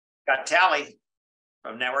Got Tally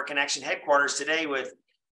from Network Connection headquarters today with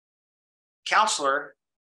counselor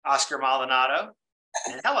Oscar Maldonado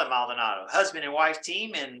and Helen Maldonado, husband and wife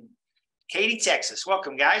team in Katy, Texas.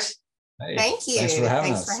 Welcome, guys. Hey, thank you. Thanks for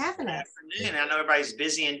having us. Good afternoon. I know everybody's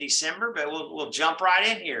busy in December, but we'll jump right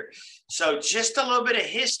in here. So just a little bit of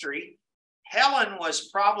history. Helen was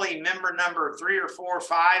probably member number 3 or 4 or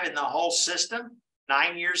 5 in the whole system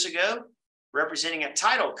 9 years ago, representing a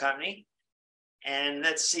title company. And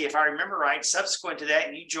let's see if I remember right, subsequent to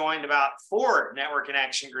that, you joined about 4 network and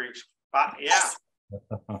action groups. Yeah.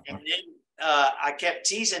 And then I kept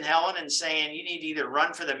teasing Helen and saying, you need to either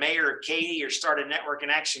run for the mayor of Katy or start a network and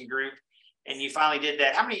action group. And you finally did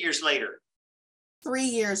that. How many years later? 3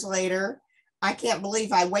 years later. I can't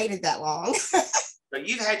believe I waited that long. So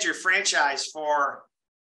you've had your franchise for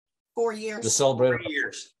 4 years. To celebrate 4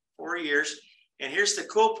 years. 4 years. And here's the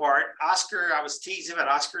cool part. Oscar, I was teasing, but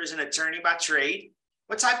Oscar is an attorney by trade.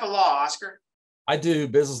 What type of law, Oscar? I do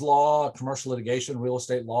business law, commercial litigation, real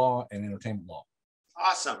estate law, and entertainment law.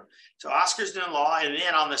 Awesome. So Oscar's doing law. And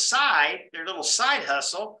then on the side, their little side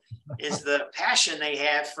hustle is the passion they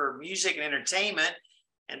have for music and entertainment.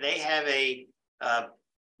 And they have a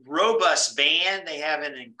robust band. They have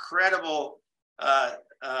an incredible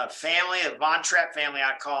family, a Von Trapp family,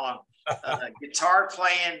 I call them. Guitar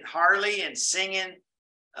playing Harley and singing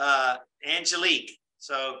Angelique.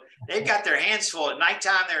 So they've got their hands full. At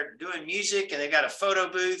nighttime, they're doing music and they've got a photo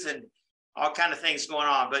booth and all kind of things going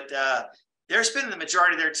on. But they're spending the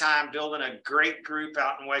majority of their time building a great group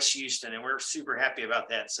out in West Houston, and we're super happy about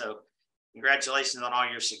that. So congratulations on all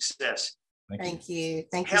your success. Thank you.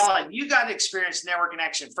 Helen, you got to experience network and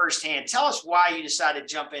action firsthand. Tell us why you decided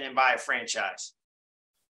to jump in and buy a franchise.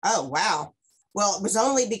 Oh, wow. Well, it was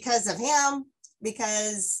only because of him,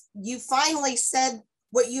 because you finally said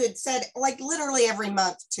what you had said, like literally every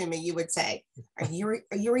month to me. You would say, are you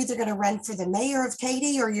either going to run for the mayor of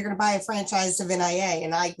Katy or you're going to buy a franchise of NIA?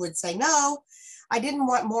 And I would say, no, I didn't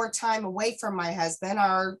want more time away from my husband.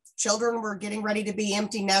 Our children were getting ready to be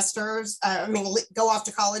empty nesters. Go off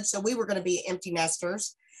to college. So we were going to be empty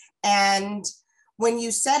nesters. And when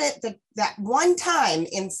you said it that one time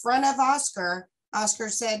in front of Oscar, Oscar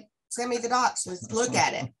said, send me the docs, let's look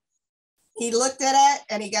at it. He looked at it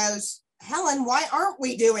and he goes, Helen, why aren't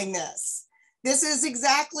we doing this? This is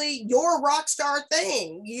exactly your rock star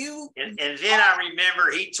thing. And then I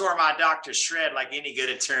remember he tore my doc to shred like any good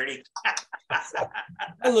attorney.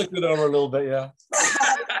 I looked it over a little bit, yeah.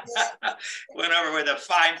 Went over with a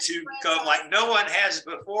fine-tooth comb like no one has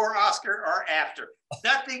before, Oscar, or after.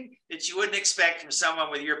 Nothing that you wouldn't expect from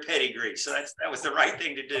someone with your pedigree. So that was the right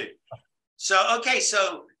thing to do. So, okay,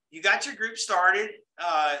 so you got your group started,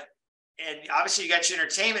 and obviously you got your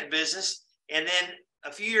entertainment business. And then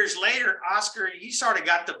a few years later, Oscar, you sort of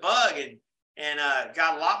got the bug and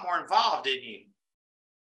got a lot more involved, didn't you?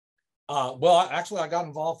 Well, actually, I got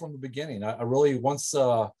involved from the beginning. I really, once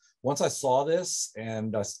I saw this,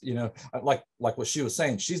 and like what she was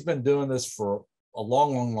saying, she's been doing this for a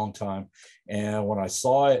long time. And when I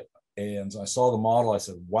saw it and I saw the model, I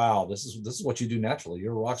said, "Wow, this is what you do naturally.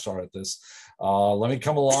 You're a rock star at this. Let me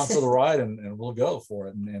come along for the ride, and we'll go for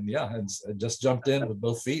it." And just jumped in with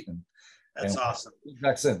both feet, and that's awesome.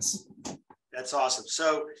 Back since. That's awesome.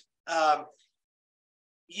 So,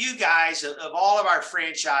 you guys, of all of our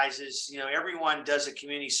franchises, everyone does a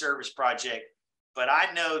community service project, but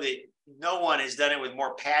I know that no one has done it with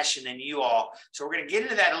more passion than you all. So we're going to get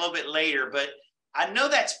into that a little bit later, but I know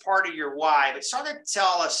that's part of your why, but start to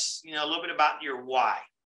tell us, a little bit about your why,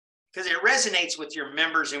 because it resonates with your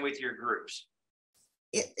members and with your groups.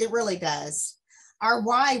 It really does. Our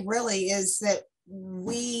why really is that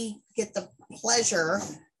we get the pleasure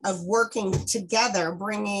of working together,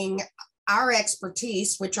 bringing our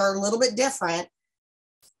expertise, which are a little bit different,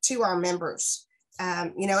 to our members.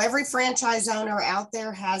 Every franchise owner out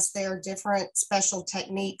there has their different special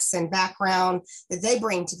techniques and background that they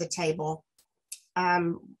bring to the table.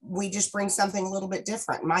 We just bring something a little bit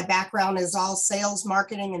different. My background is all sales,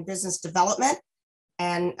 marketing, and business development.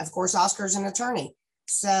 And of course, Oscar's an attorney.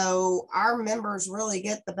 So our members really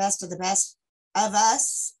get the best of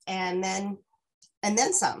us and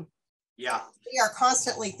then some. Yeah. We are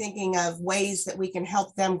constantly thinking of ways that we can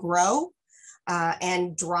help them grow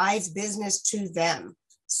and drive business to them.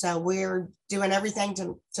 So we're doing everything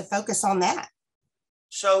to focus on that.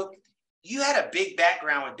 So you had a big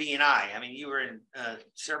background with B&I. I mean, you were in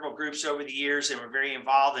several groups over the years and were very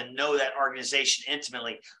involved and know that organization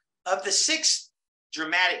intimately. Of the 6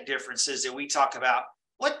 dramatic differences that we talk about,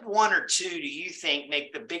 what 1 or 2 do you think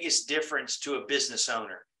make the biggest difference to a business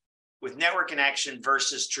owner with network and action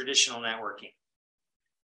versus traditional networking?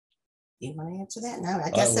 You want to answer that? No,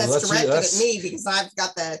 I guess well, that's directed at me because I've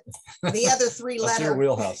got the other three that's letter your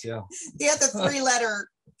wheelhouse, yeah. The other 3-letter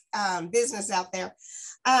business out there.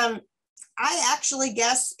 I actually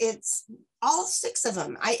guess it's all 6 of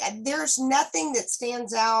them. There's nothing that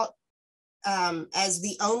stands out as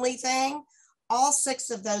the only thing. All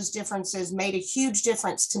 6 of those differences made a huge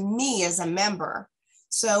difference to me as a member.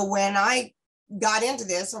 So when I got into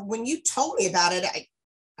this, or when you told me about it,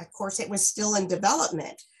 of course, it was still in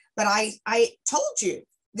development, but I told you,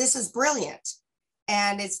 this is brilliant.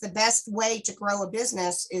 And it's the best way to grow a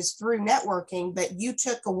business is through networking, but you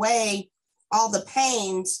took away all the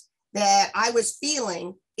pains that I was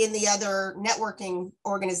feeling in the other networking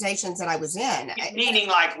organizations that I was in. Meaning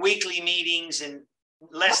like weekly meetings and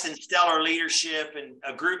less than stellar leadership and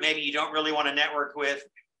a group maybe you don't really want to network with.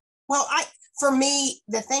 Well, for me,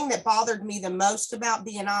 the thing that bothered me the most about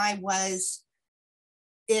BNI was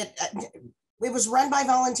it was run by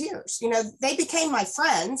volunteers. You know, they became my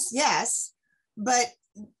friends, yes, but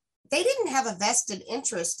they didn't have a vested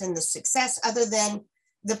interest in the success other than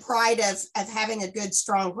the pride of having a good,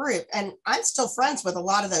 strong group. And I'm still friends with a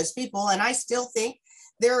lot of those people, and I still think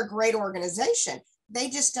they're a great organization. They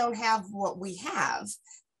just don't have what we have.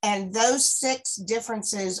 And those 6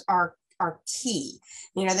 differences are key.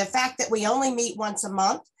 You know, the fact that we only meet once a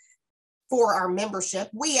month for our membership,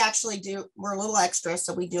 we actually do, we're a little extra,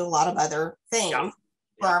 so we do a lot of other things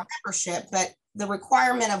for our membership, but the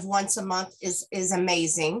requirement of once a month is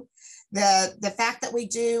amazing. The fact that we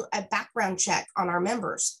do a background check on our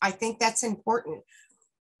members, I think that's important.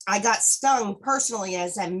 I got stung personally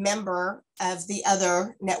as a member of the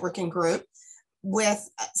other networking group with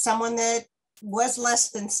someone that was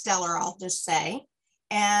less than stellar, I'll just say.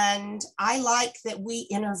 And I like that we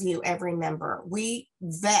interview every member. We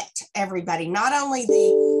vet everybody, not only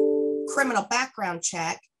the criminal background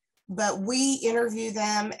check, but we interview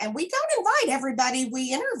them, and we don't invite everybody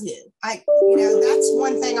we interview. That's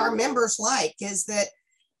one thing our members like, is that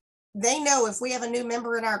they know if we have a new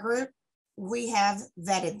member in our group, we have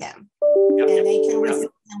vetted them, and they can receive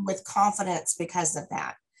them with confidence because of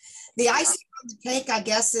that. The icing on the cake, I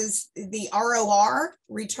guess, is the ROR,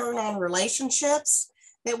 return on relationships,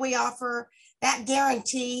 that we offer. That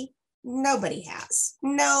guarantee, nobody has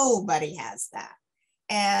that.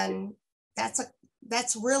 And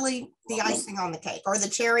that's really the icing on the cake, or the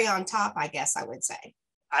cherry on top, I guess I would say.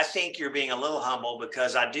 I think you're being a little humble,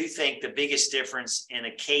 because I do think the biggest difference in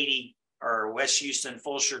a Katy or West Houston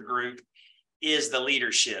Fulsher group is the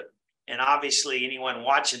leadership. And obviously anyone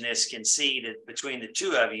watching this can see that between the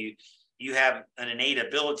 2 of you, you have an innate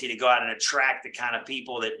ability to go out and attract the kind of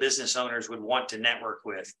people that business owners would want to network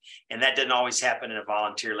with. And that doesn't always happen in a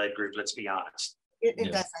volunteer-led group, let's be honest.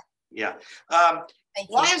 It doesn't. Yeah.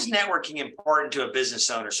 Why is networking important to a business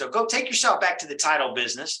owner? So go take yourself back to the title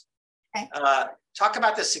business. Okay. Talk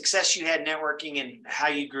about the success you had networking and how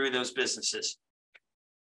you grew those businesses.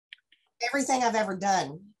 Everything I've ever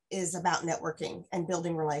done is about networking and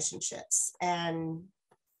building relationships. And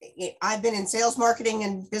I've been in sales, marketing,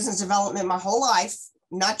 and business development my whole life,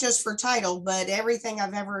 not just for title, but everything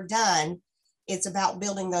I've ever done, it's about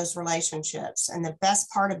building those relationships. And the best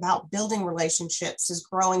part about building relationships is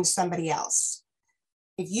growing somebody else.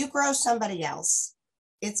 If you grow somebody else,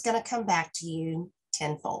 it's going to come back to you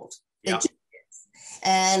tenfold. Yeah. It just is.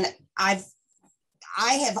 And I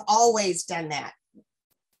have always done that.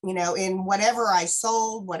 You know, in whatever I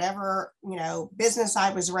sold, whatever, business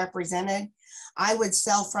I was represented, I would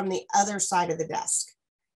sell from the other side of the desk.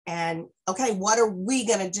 And okay, what are we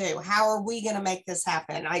going to do? How are we going to make this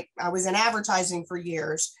happen? I was in advertising for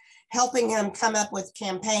years, helping them come up with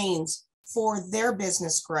campaigns for their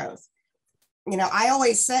business growth. I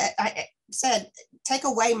always said, take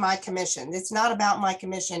away my commission. It's not about my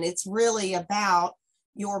commission. It's really about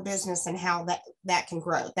your business and how that can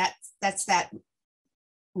grow. That's that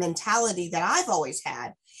mentality that I've always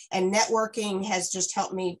had. And networking has just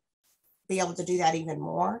helped me be able to do that even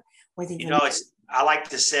more. I like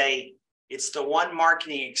to say it's the one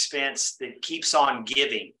marketing expense that keeps on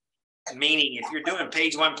giving. Meaning, if you're doing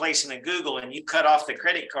page 1 placement in Google and you cut off the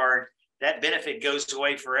credit card, that benefit goes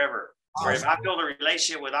away forever. Or if I build a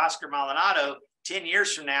relationship with Oscar Maldonado, 10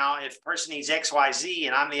 years from now, if a person needs XYZ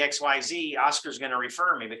and I'm the XYZ, Oscar's going to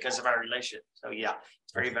refer me because of our relationship. So yeah,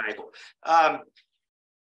 it's very valuable.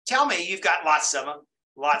 Tell me, you've got lots of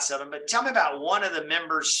them, but tell me about one of the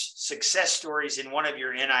members' success stories in one of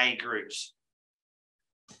your NIA groups.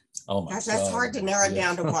 Oh my gosh, that's hard to narrow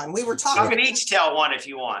down to one. We were talking. You can each tell one if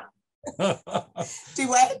you want. Do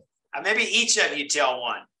what? Maybe each of you tell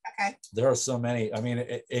one. Okay. There are so many. I mean,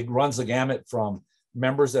 it runs the gamut from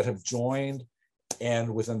members that have joined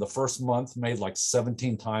and within the first month made like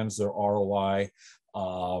 17 times their ROI,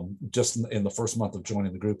 just in the first month of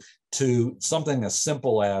joining the group, to something as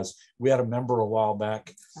simple as we had a member a while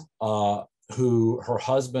back who her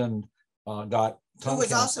husband got tongue Who was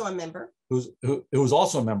cancer, also a member. who was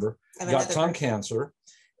also a member, got tongue group. cancer,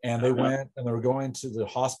 and they went and they were going to the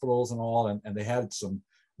hospitals and all, and they had some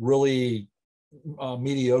really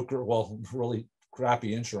mediocre, well, really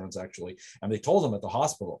crappy insurance actually, and they told them at the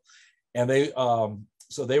hospital, and they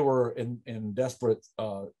so they were in desperate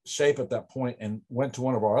shape at that point, and went to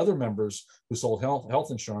one of our other members who sold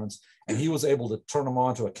health insurance, and he was able to turn them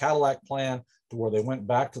on to a Cadillac plan to where they went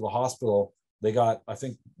back to the hospital. They got, I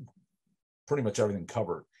think, pretty much everything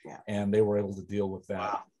covered, and they were able to deal with that.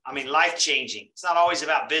 Wow. I mean, life-changing. It's not always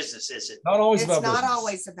about business, is it? Not always about business. It's not business.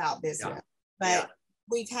 always about business, but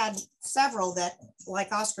we've had several that,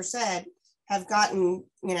 like Oscar said, have gotten,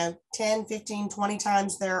 10, 15, 20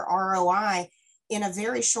 times their ROI in a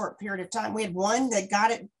very short period of time. We had one that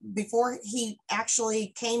got it before he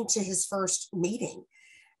actually came to his first meeting.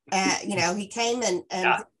 He came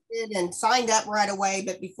and signed up right away,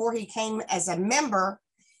 but before he came as a member,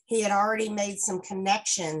 he had already made some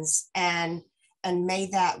connections and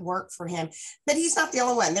made that work for him. But he's not the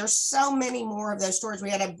only one. There's so many more of those stories. We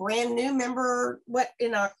had a brand new member,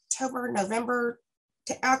 in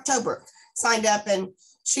October, signed up, and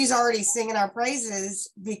she's already singing our praises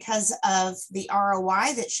because of the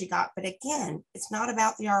ROI that she got. But again, it's not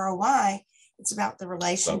about the ROI. It's about the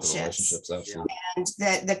relationships, absolutely. And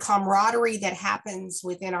the camaraderie that happens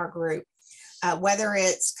within our group, whether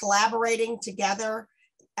it's collaborating together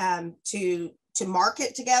to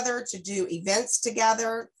market together, to do events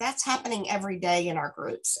together. That's happening every day in our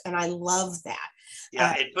groups, and I love that.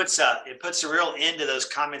 Yeah, it puts a real end to those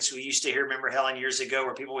comments we used to hear. Remember, Helen, years ago,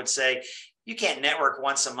 where people would say, "You can't network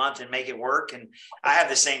once a month and make it work." And I have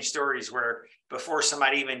the same stories where before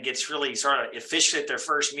somebody even gets really sort of efficient at their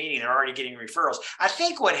first meeting, they're already getting referrals. I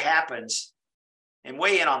think what happens, and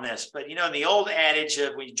weigh in on this, but in the old adage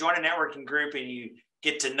of when you join a networking group and you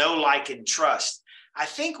get to know, like, and trust, I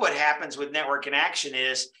think what happens with Network in Action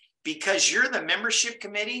is because you're the membership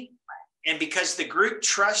committee and because the group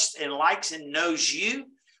trusts and likes and knows you,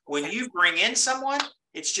 when you bring in someone,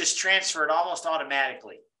 it's just transferred almost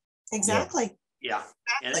automatically. Exactly. Yeah.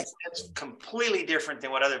 And that's completely different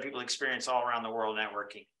than what other people experience all around the world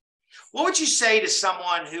networking. What would you say to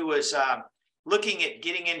someone who was looking at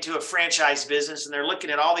getting into a franchise business and they're looking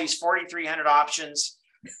at all these 4,300 options?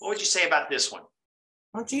 What would you say about this one?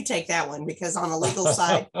 Why don't you take that one? Because on the legal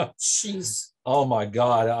side, she's. Oh my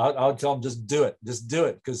God. I'll tell them, just do it. Just do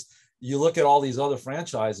it. Because you look at all these other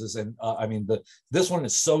franchises, and this one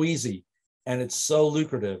is so easy, and it's so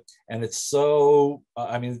lucrative, and it's so,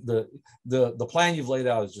 the plan you've laid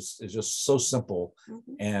out is just so simple.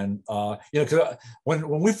 Mm-hmm. And, cause when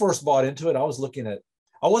we first bought into it, I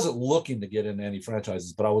wasn't looking to get into any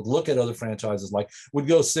franchises, but I would look at other franchises, like we'd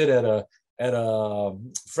go sit at a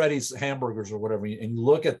Freddy's Hamburgers or whatever, and you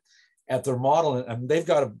look at their model, and they've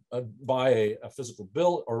got to buy a physical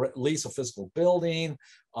build, or at least a physical building,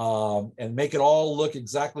 and make it all look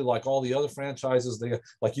exactly like all the other franchises. They,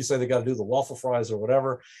 like you say, they got to do the waffle fries or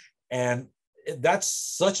whatever, and that's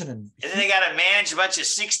such an. And then they got to manage a bunch of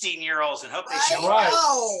 16-year-olds and hope they show up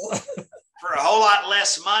for a whole lot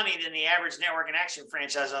less money than the average Network in Action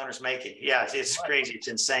franchise owners make it. Yeah, it's crazy. It's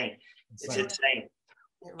insane. It's insane.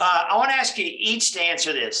 I want to ask you each to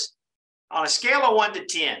answer this. On a scale of 1 to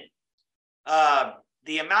 10,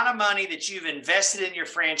 the amount of money that you've invested in your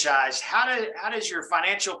franchise, how does your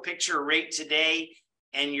financial picture rate today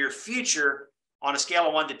and your future on a scale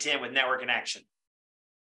of 1 to 10 with Network in Action?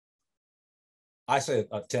 I say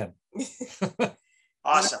a 10.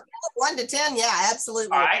 Awesome. 1 to 10, yeah,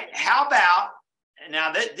 absolutely. All right. How about,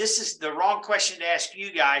 now this is the wrong question to ask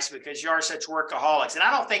you guys because you are such workaholics. And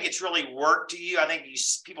I don't think it's really work to you. I think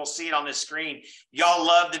people see it on the screen. Y'all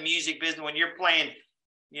love the music business. When you're playing,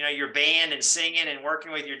 your band and singing and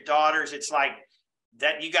working with your daughters, it's like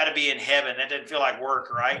that you got to be in heaven. That doesn't feel like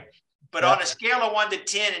work, right? But on a scale of 1 to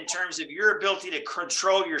 10, in terms of your ability to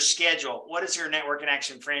control your schedule, what does your Network in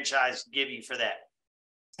Action franchise give you for that?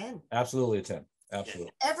 10. Absolutely a 10.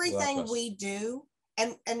 Absolutely. Everything we do,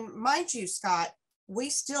 and mind you, Scott, we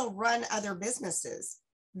still run other businesses.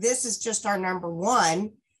 This is just our number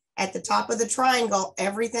one. At the top of the triangle,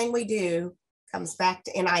 everything we do comes back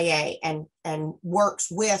to NIA and works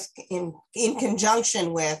with in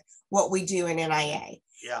conjunction with what we do in NIA.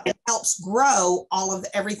 Yeah. It helps grow all of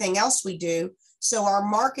everything else we do. So our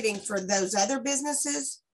marketing for those other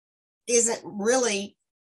businesses isn't really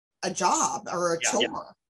a job or a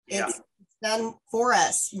chore. Yeah. It's done for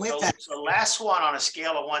us with us. So last one on a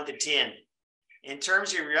scale of 1 to 10. in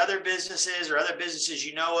terms of your other businesses or other businesses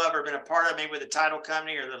you know of or been a part of, maybe with the title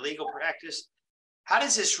company or the legal practice, how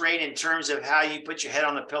does this rate in terms of how you put your head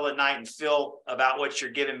on the pillow at night and feel about what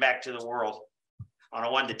you're giving back to the world on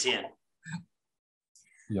a 1 to 10?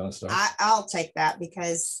 You want to start? I'll take that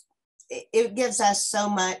because it gives us so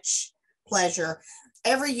much pleasure.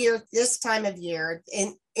 Every year, this time of year,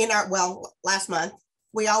 in our, well, last month,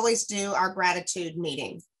 we always do our gratitude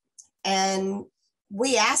meeting. And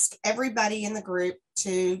we ask everybody in the group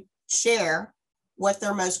to share what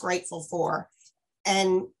they're most grateful for.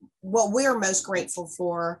 And what we're most grateful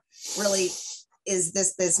for really is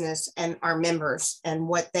this business and our members and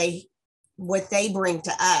what they bring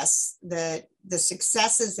to us, the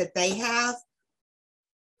successes that they have.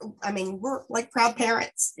 I mean, we're like proud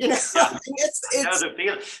parents, you know. Yeah. it's I know the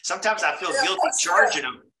feeling. Sometimes I feel guilty charging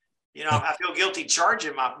them. You know, I feel guilty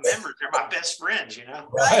charging my members. They're my best friends, you know.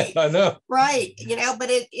 Right. I know. Right. You know, but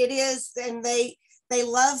it is, and they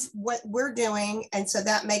love what we're doing. And so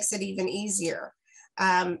that makes it even easier.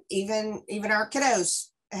 Even our kiddos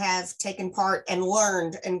have taken part and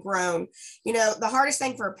learned and grown. You know, the hardest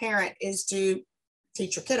thing for a parent is to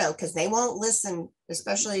teach your kiddo because they won't listen,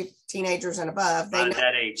 especially teenagers and above. They Not at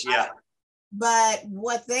that age, yeah. But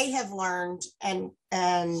what they have learned and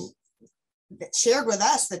shared with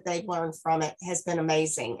us that they've learned from it has been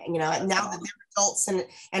amazing. And, you know, now that they're adults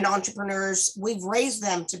and entrepreneurs, we've raised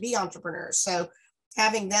them to be entrepreneurs. So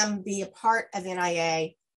having them be a part of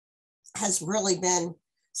NIA has really been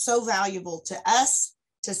so valuable to us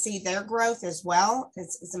to see their growth as well.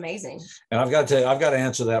 It's amazing. And I've got to tell you, I've got to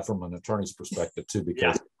answer that from an attorney's perspective too,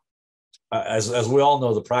 because as we all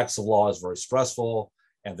know, the practice of law is very stressful,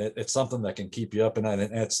 and that it's something that can keep you up at night.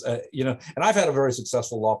 And it's, you know, and I've had a very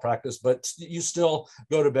successful law practice, but you still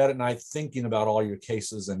go to bed at night thinking about all your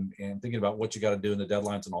cases and thinking about what you got to do and the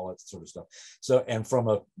deadlines and all that sort of stuff. So, and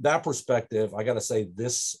from that perspective, I got to say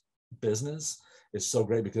this business is so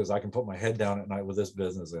great because I can put my head down at night with this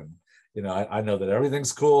business. And, you know, I know that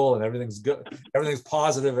everything's cool and everything's good, everything's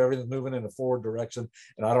positive, everything's moving in a forward direction.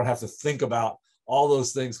 And I don't have to think about all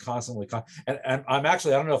those things constantly. And I'm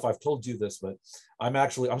actually, I don't know if I've told you this, but I'm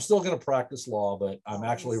still going to practice law, but I'm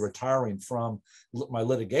actually retiring from my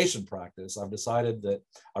litigation practice. I've decided that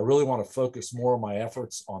I really want to focus more of my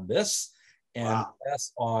efforts on this and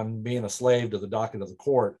less on being a slave to the docket of the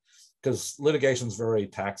court, because litigation is very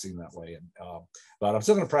taxing that way. And but I'm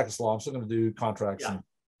still going to practice law. I'm still going to do contracts and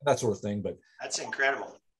that sort of thing. But that's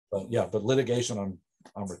incredible. But litigation,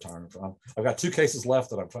 I'm retiring from. I've got 2 cases left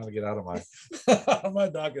that I'm trying to get out of my my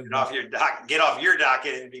docket. Get off your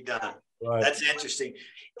docket and be done. Right. That's interesting.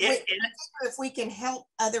 If we can help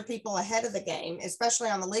other people ahead of the game, especially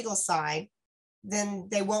on the legal side, then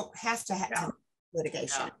they won't have to have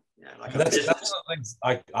litigation. Like that's one of the things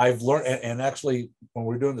I've learned. And actually, when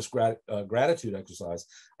we're doing this gratitude exercise,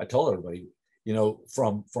 I told everybody, you know,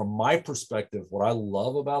 from my perspective, what I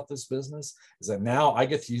love about this business is that now I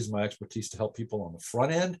get to use my expertise to help people on the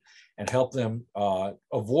front end and help them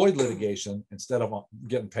avoid litigation instead of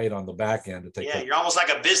getting paid on the back end to take. Yeah, you're almost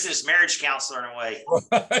like a business marriage counselor in a way,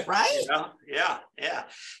 right? You know? Yeah.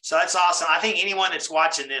 So that's awesome. I think anyone that's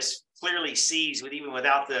watching this clearly sees, even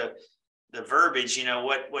without the verbiage, you know,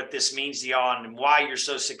 what this means to y'all and why you're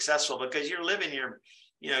so successful, because you're living your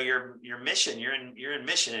mission. You're in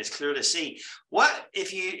mission. It's clear to see. What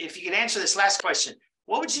if you could answer this last question?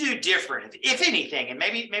 What would you do different, if anything? And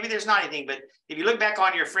maybe there's not anything, but if you look back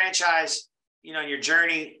on your franchise, you know, your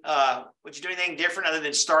journey, would you do anything different other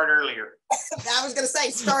than start earlier? I was going to say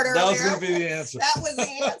start earlier. That was going to be the answer. That was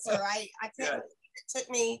the answer. I think it took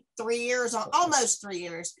me 3 years, almost 3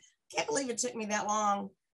 years. Can't believe it took me that long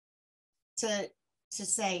to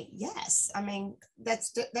say yes. I mean,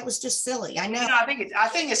 that was just silly. I know. You know, I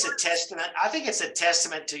think it's a testament. I think it's a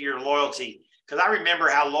testament to your loyalty, because I remember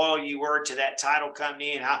how loyal you were to that title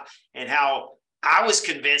company and how I was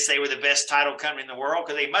convinced they were the best title company in the world,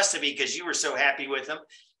 because they must have been, because you were so happy with them,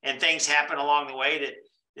 and things happen along the way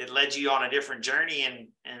that led you on a different journey, and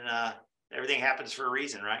everything happens for a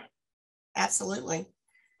reason, right? Absolutely.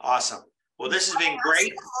 Awesome. Well, this has been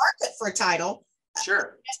great. Market for a title.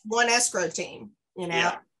 Sure. One escrow team. You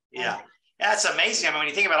know? Yeah. That's amazing. I mean, when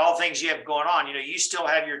you think about all things you have going on, you know, you still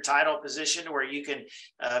have your title position where you can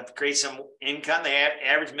create some income. The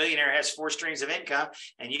average millionaire has 4 streams of income,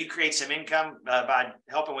 and you create some income by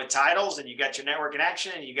helping with titles, and you got your network in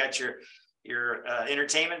action, and you got your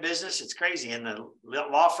entertainment business. It's crazy. In the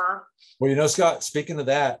law firm. Well, you know, Scott, speaking of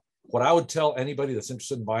that, what I would tell anybody that's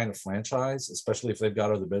interested in buying a franchise, especially if they've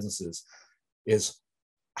got other businesses, is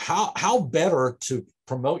how better to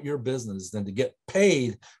promote your business than to get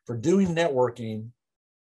paid for doing networking,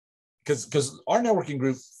 because our networking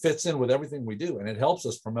group fits in with everything we do, and it helps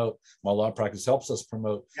us promote my law practice, helps us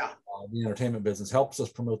promote the entertainment business, helps us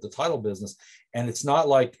promote the title business, and it's not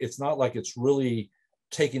like it's really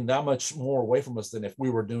taking that much more away from us than if we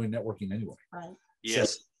were doing networking anyway. Right.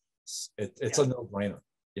 Yes. So it's a no-brainer.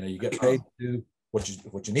 You know, you get paid to do what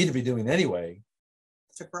you need to be doing anyway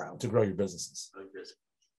to grow your businesses.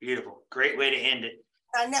 Beautiful. Great way to end it.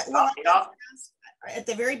 At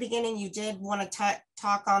the very beginning, you did want to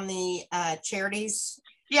talk on the charities.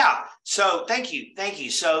 Yeah. So thank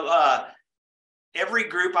you. So every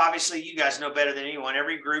group, obviously, you guys know better than anyone.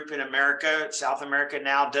 Every group in America, South America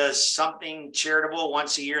now does something charitable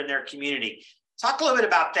once a year in their community. Talk a little bit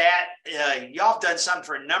about that. Y'all have done something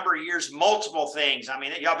for a number of years, multiple things. I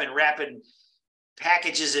mean, y'all been wrapping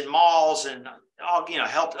packages in malls and all,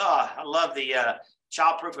 helped. I love the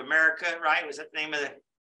Childproof America, right? Was that the name of the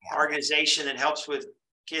organization that helps with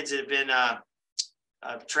kids that have been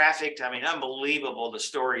trafficked? I mean, unbelievable, the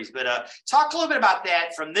stories. But talk a little bit about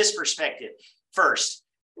that from this perspective. First,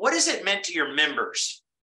 what has it meant to your members?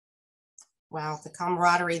 Wow, the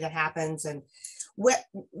camaraderie that happens. And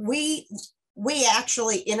we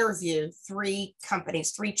actually interviewed 3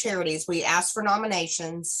 companies, 3 charities. We asked for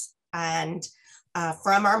nominations and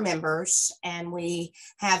from our members, and we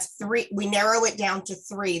have 3. We narrow it down to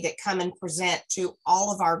 3 that come and present to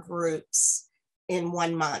all of our groups in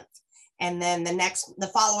 1 month. And then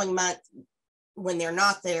the following month, when they're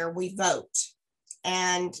not there, we vote.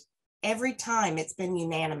 And every time it's been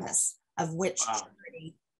unanimous of which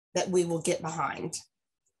charity that we will get behind.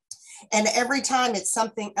 And every time it's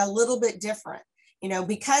something a little bit different,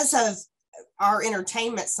 because of our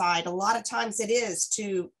entertainment side, a lot of times it is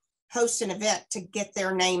to host an event to get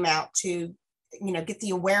their name out, to, get the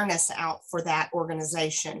awareness out for that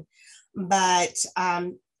organization. But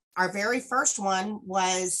our very first one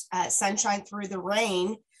was Sunshine Through the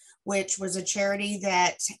Rain, which was a charity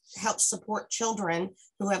that helps support children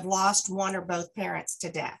who have lost one or both parents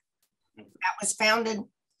to death. That was founded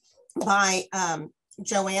by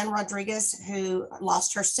Joanne Rodriguez, who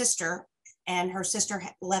lost her sister, and her sister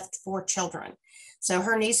left 4 children. So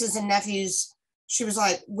her nieces and nephews, she was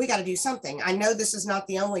like, we got to do something. I know this is not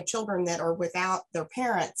the only children that are without their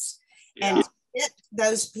parents. Yeah. And get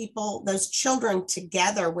those children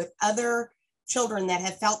together with other children that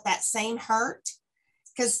have felt that same hurt,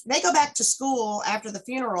 because they go back to school after the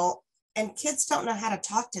funeral and kids don't know how to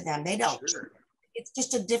talk to them. They don't. Sure. It's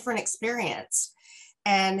just a different experience.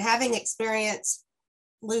 And having experienced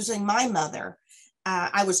losing my mother,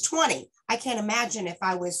 I was 20. I can't imagine if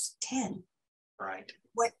I was 10. Right.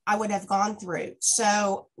 What I would have gone through.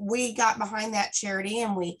 So we got behind that charity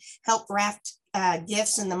and we helped wrap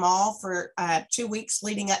gifts in the mall for 2 weeks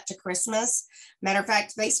leading up to Christmas. Matter of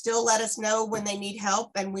fact, they still let us know when they need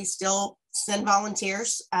help, and we still send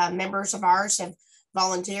volunteers. Members of ours have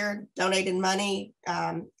volunteered, donated money,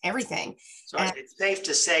 everything. So it's safe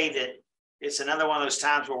to say that it's another one of those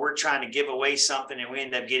times where we're trying to give away something and we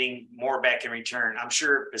end up getting more back in return. I'm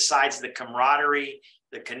sure besides the camaraderie,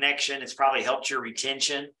 the connection, it's probably helped your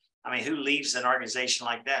retention. I mean, who leaves an organization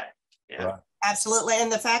like that? Yeah. Right. Absolutely.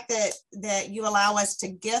 And the fact that you allow us to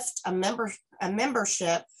gift a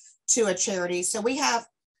membership to a charity. So we have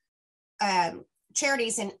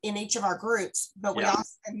charities in each of our groups, but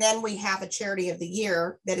then we have a charity of the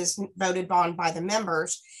year that is voted on by the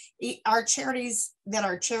members. Our charities that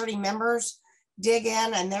are charity members dig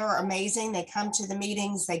in, and they're amazing. They come to the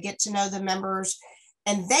meetings, they get to know the members,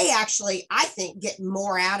 and they actually, I think, get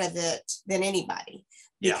more out of it than anybody.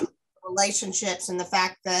 Yeah. Relationships and the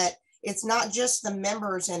fact that it's not just the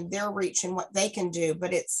members and their reach and what they can do,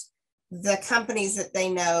 but it's the companies that they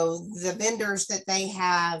know, the vendors that they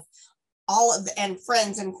have, and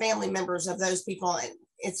friends and family members of those people. And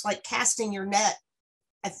it's like casting your net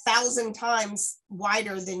 1,000 times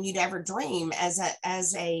wider than you'd ever dream as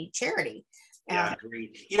a charity. Yeah,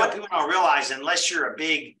 agreed. People don't realize, unless you're a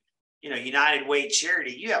big, United Way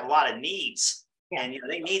charity, you have a lot of needs. Yeah. And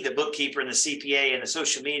they need the bookkeeper and the CPA and the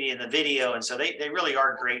social media and the video. And so they really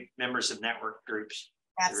are great members of network groups.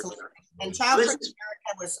 Absolutely. Really, and Childproof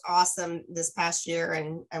America was awesome this past year,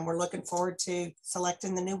 and we're looking forward to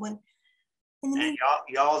selecting the new one. And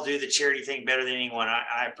y'all do the charity thing better than anyone.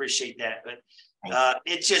 I appreciate that. But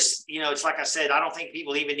it's just, it's like I said, I don't think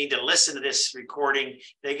people even need to listen to this recording.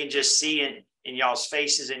 They can just see in y'all's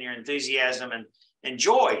faces and your enthusiasm and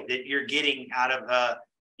joy that you're getting out of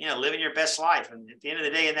living your best life. And at the end of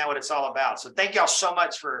the day, isn't that what it's all about? So thank y'all so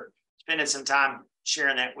much for spending some time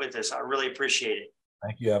sharing that with us. I really appreciate it.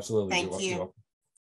 Thank you. Absolutely. Thank you.